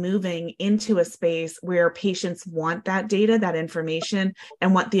really moving into a space where patients want that data, that information,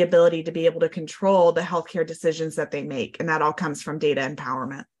 and want the ability to be able to control the healthcare decisions that they make. And that all comes from data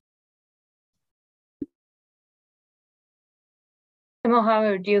empowerment.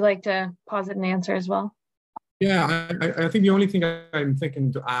 Mohammed, would you like to posit an answer as well? Yeah, I think the only thing I'm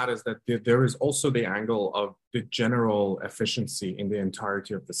thinking to add is that there is also the angle of the general efficiency in the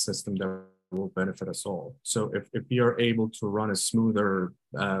entirety of the system that will benefit us all. So if we are able to run a smoother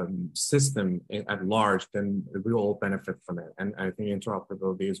system at large, then we all benefit from it. And I think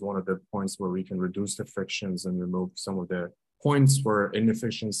interoperability is one of the points where we can reduce the frictions and remove some of the points where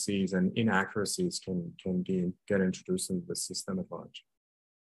inefficiencies and inaccuracies can get introduced into the system at large.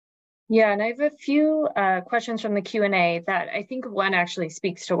 Yeah, and I have a few questions from the Q&A that I think one actually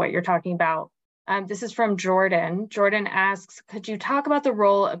speaks to what you're talking about. This is from Jordan. Jordan asks, could you talk about the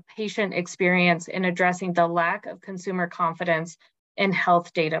role of patient experience in addressing the lack of consumer confidence in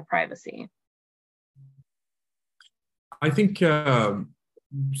health data privacy? I think,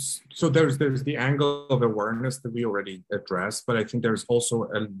 so there's the angle of awareness that we already addressed, but I think there's also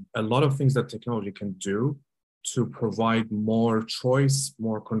a lot of things that technology can do to provide more choice,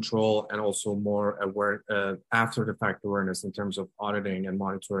 more control, and also more aware after the fact awareness in terms of auditing and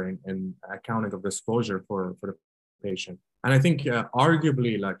monitoring and accounting of disclosure for the patient. And I think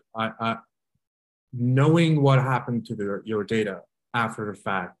arguably, like knowing what happened to your data after the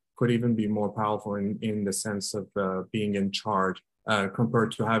fact could even be more powerful in the sense of being in charge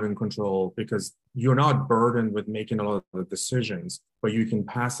compared to having control, because you're not burdened with making a lot of the decisions, but you can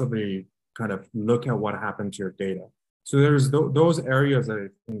passively kind of look at what happened to your data. So there's those areas that I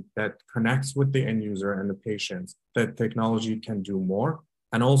think that connects with the end user and the patients that technology can do more.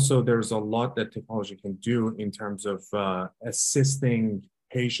 And also there's a lot that technology can do in terms of assisting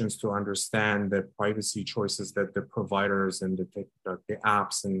patients to understand the privacy choices that the providers and the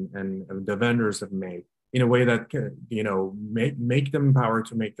apps and the vendors have made in a way that can, make them empowered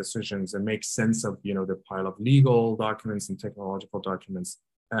to make decisions and make sense of, the pile of legal documents and technological documents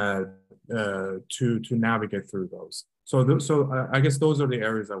to navigate through those. So I guess those are the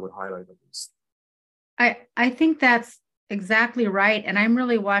areas I would highlight at least. I think that's exactly right. And I'm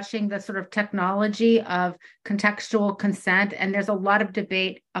really watching the sort of technology of contextual consent. And there's a lot of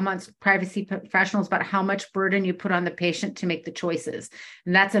debate amongst privacy professionals about how much burden you put on the patient to make the choices.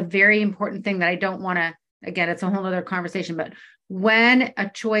 And that's a very important thing that I don't want to, again, it's a whole other conversation, but when a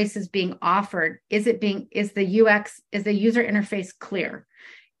choice is being offered, is the UX, is the user interface clear?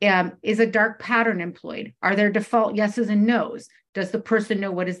 Is a dark pattern employed? Are there default yeses and nos? Does the person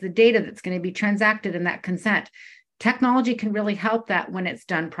know what is the data that's going to be transacted in that consent? Technology can really help that when it's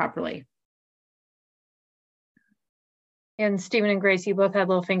done properly. And Stephen and Grace, you both had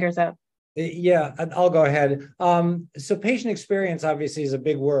little fingers up. Yeah, I'll go ahead. So patient experience obviously is a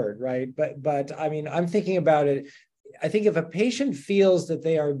big word, right? But I mean, I'm thinking about it. I think if a patient feels that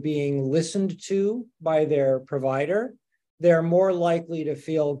they are being listened to by their provider, they're more likely to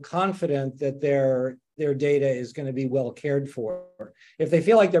feel confident that their data is going to be well cared for. If they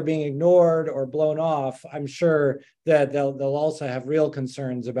feel like they're being ignored or blown off, I'm sure that they'll also have real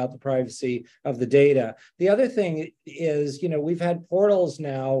concerns about the privacy of the data. The other thing is, we've had portals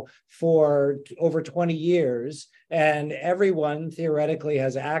now for over 20 years, and everyone theoretically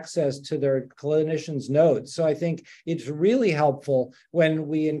has access to their clinician's notes. So I think it's really helpful when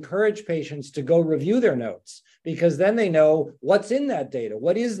we encourage patients to go review their notes, because then they know what's in that data.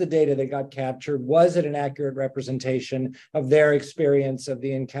 What is the data that got captured? Was it an accurate representation of their experience of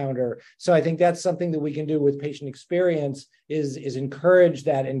the encounter? So I think that's something that we can do with patient experience is encourage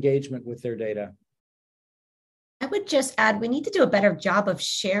that engagement with their data. I would just add, we need to do a better job of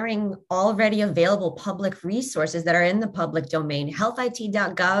sharing already available public resources that are in the public domain.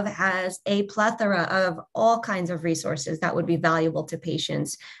 Healthit.gov has a plethora of all kinds of resources that would be valuable to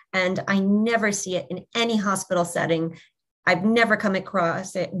patients. And I never see it in any hospital setting. I've never come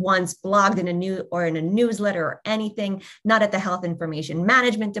across it once blogged in a newsletter or anything, not at the Health Information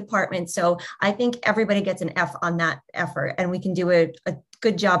Management Department. So I think everybody gets an F on that effort, and we can do a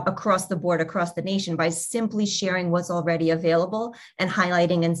good job across the board, across the nation, by simply sharing what's already available and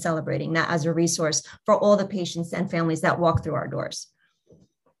highlighting and celebrating that as a resource for all the patients and families that walk through our doors.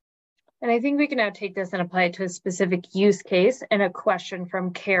 And I think we can now take this and apply it to a specific use case and a question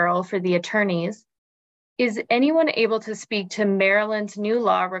from Carol for the attorneys. Is anyone able to speak to Maryland's new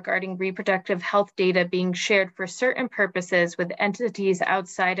law regarding reproductive health data being shared for certain purposes with entities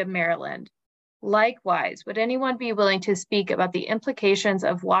outside of Maryland? Likewise, would anyone be willing to speak about the implications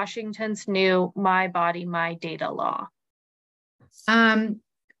of Washington's new My Body, My Data law?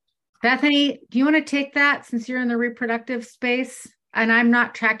 Bethany, do you want to take that since you're in the reproductive space? And I'm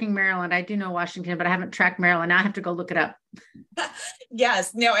not tracking Maryland. I do know Washington, but I haven't tracked Maryland. Now I have to go look it up.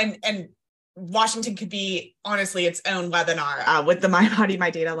 Yes, no, and Washington could be honestly its own webinar with the My Body, My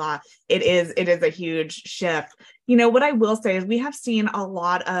Data law. It is a huge shift. What I will say is we have seen a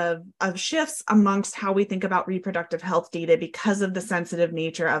lot of shifts amongst how we think about reproductive health data because of the sensitive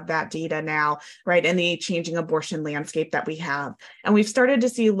nature of that data now, right? And the changing abortion landscape that we have. And we've started to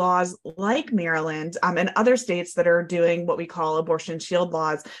see laws like Maryland and other states that are doing what we call abortion shield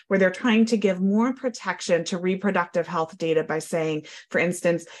laws, where they're trying to give more protection to reproductive health data by saying, for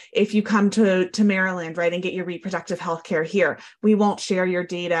instance, if you come to Maryland, right, and get your reproductive health care here, we won't share your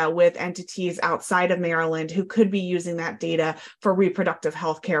data with entities outside of Maryland who could be using that data for reproductive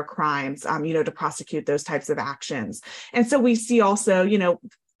health care crimes, to prosecute those types of actions. And so we see also,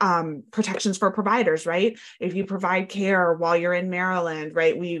 protections for providers, right? If you provide care while you're in Maryland,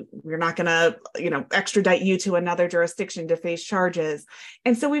 right, we're not going to, extradite you to another jurisdiction to face charges.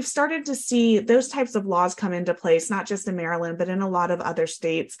 And so we've started to see those types of laws come into place, not just in Maryland, but in a lot of other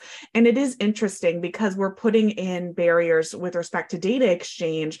states. And it is interesting because we're putting in barriers with respect to data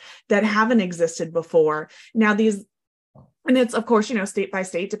exchange that haven't existed before. Now, and it's, of course, state by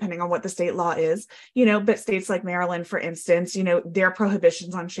state, depending on what the state law is, but states like Maryland, for instance, their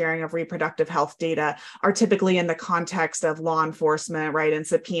prohibitions on sharing of reproductive health data are typically in the context of law enforcement, right, and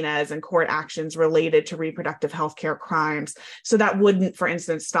subpoenas and court actions related to reproductive health care crimes. So that wouldn't, for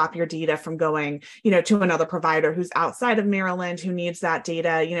instance, stop your data from going, to another provider who's outside of Maryland who needs that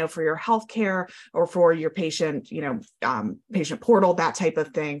data, for your health care or for your patient, patient portal, that type of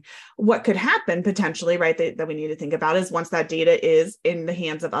thing. What could happen potentially, right, that we need to think about is once that data is in the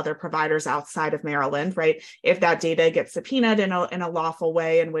hands of other providers outside of Maryland, right? If that data gets subpoenaed in a lawful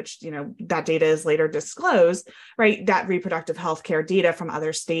way in which, that data is later disclosed, right? That reproductive health care data from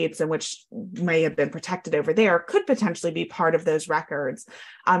other states in which may have been protected over there could potentially be part of those records.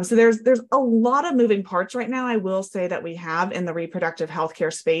 So there's a lot of moving parts right now, I will say, that we have in the reproductive health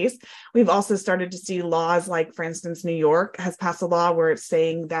care space. We've also started to see laws like, for instance, New York has passed a law where it's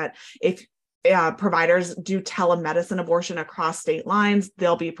saying that if providers do telemedicine abortion across state lines,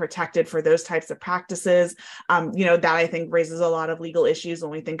 they'll be protected for those types of practices. That I think raises a lot of legal issues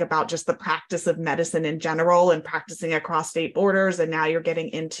when we think about just the practice of medicine in general and practicing across state borders. And now you're getting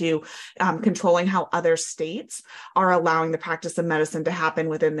into controlling how other states are allowing the practice of medicine to happen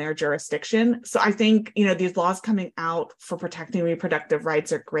within their jurisdiction. So I think, these laws coming out for protecting reproductive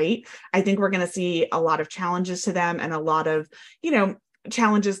rights are great. I think we're going to see a lot of challenges to them and a lot of,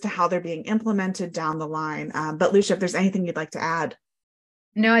 challenges to how they're being implemented down the line. But Lucia, if there's anything you'd like to add.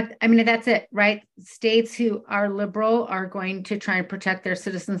 No, I mean, that's it, right? States who are liberal are going to try and protect their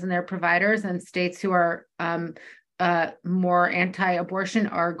citizens and their providers, and states who are more anti-abortion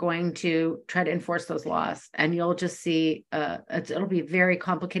are going to try to enforce those laws. And you'll just see it'll be a very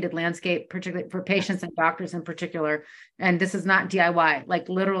complicated landscape, particularly for patients and doctors in particular. And this is not DIY, like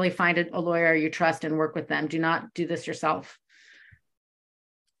literally find a lawyer you trust and work with them. Do not do this yourself.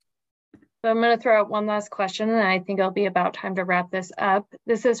 So I'm going to throw out one last question, and I think it'll be about time to wrap this up.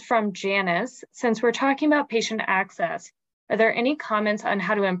 This is from Janice. Since we're talking about patient access, are there any comments on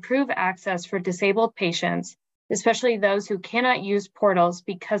how to improve access for disabled patients, especially those who cannot use portals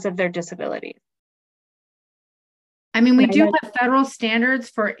because of their disabilities? I mean, we do have federal standards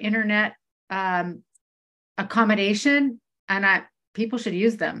for internet accommodation, and people should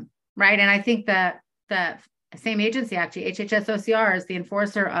use them, right? And I think that the same agency, actually, HHS-OCR, is the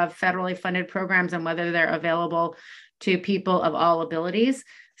enforcer of federally funded programs and whether they're available to people of all abilities.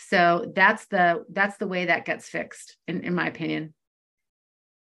 So that's the way that gets fixed, in my opinion.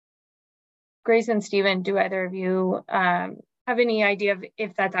 Grace and Stephen, do either of you have any idea of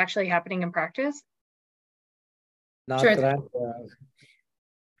if that's actually happening in practice? Not Sure. that I'm aware of.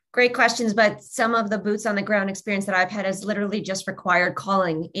 Great questions, but some of the boots on the ground experience that I've had has literally just required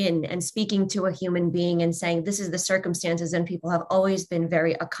calling in and speaking to a human being and saying, this is the circumstances. And people have always been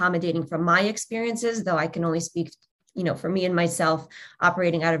very accommodating from my experiences, though I can only speak, for me and myself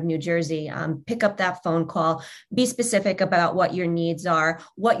operating out of New Jersey. Pick up that phone call, be specific about what your needs are,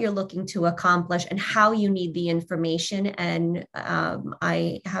 what you're looking to accomplish, and how you need the information. And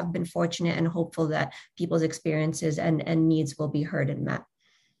I have been fortunate and hopeful that people's experiences and needs will be heard and met.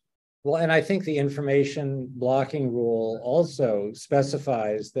 Well, and I think the information blocking rule also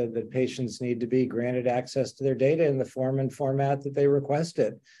specifies that patients need to be granted access to their data in the form and format that they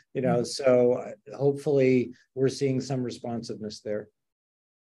requested. So hopefully we're seeing some responsiveness there.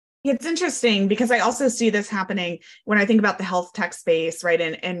 It's interesting because I also see this happening when I think about the health tech space, right?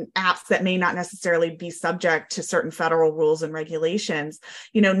 And apps that may not necessarily be subject to certain federal rules and regulations.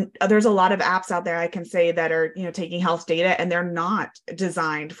 There's a lot of apps out there I can say that are, taking health data, and they're not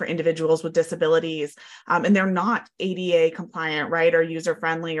designed for individuals with disabilities. And they're not ADA compliant, right? Or user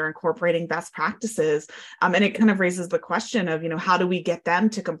friendly or incorporating best practices. And it kind of raises the question of, how do we get them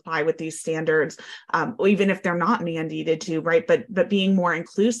to comply with these standards, even if they're not mandated to, right? But being more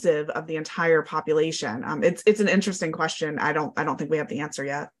inclusive of the entire population. It's an interesting question. I don't think we have the answer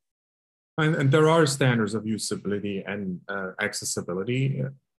yet. And there are standards of usability and accessibility.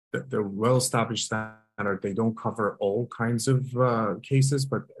 They're well-established standard. They don't cover all kinds of cases,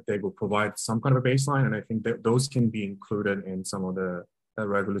 but they will provide some kind of a baseline. And I think that those can be included in some of the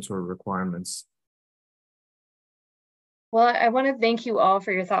regulatory requirements. Well, I want to thank you all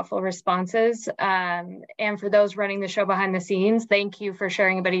for your thoughtful responses. And for those running the show behind the scenes, thank you for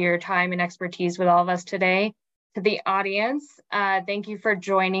sharing a bit of your time and expertise with all of us today. To the audience, thank you for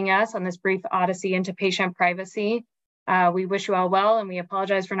joining us on this brief odyssey into patient privacy. We wish you all well, and we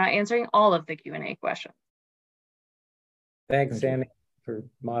apologize for not answering all of the Q&A questions. Thanks, Sammy, for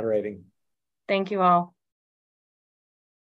moderating. Thank you all.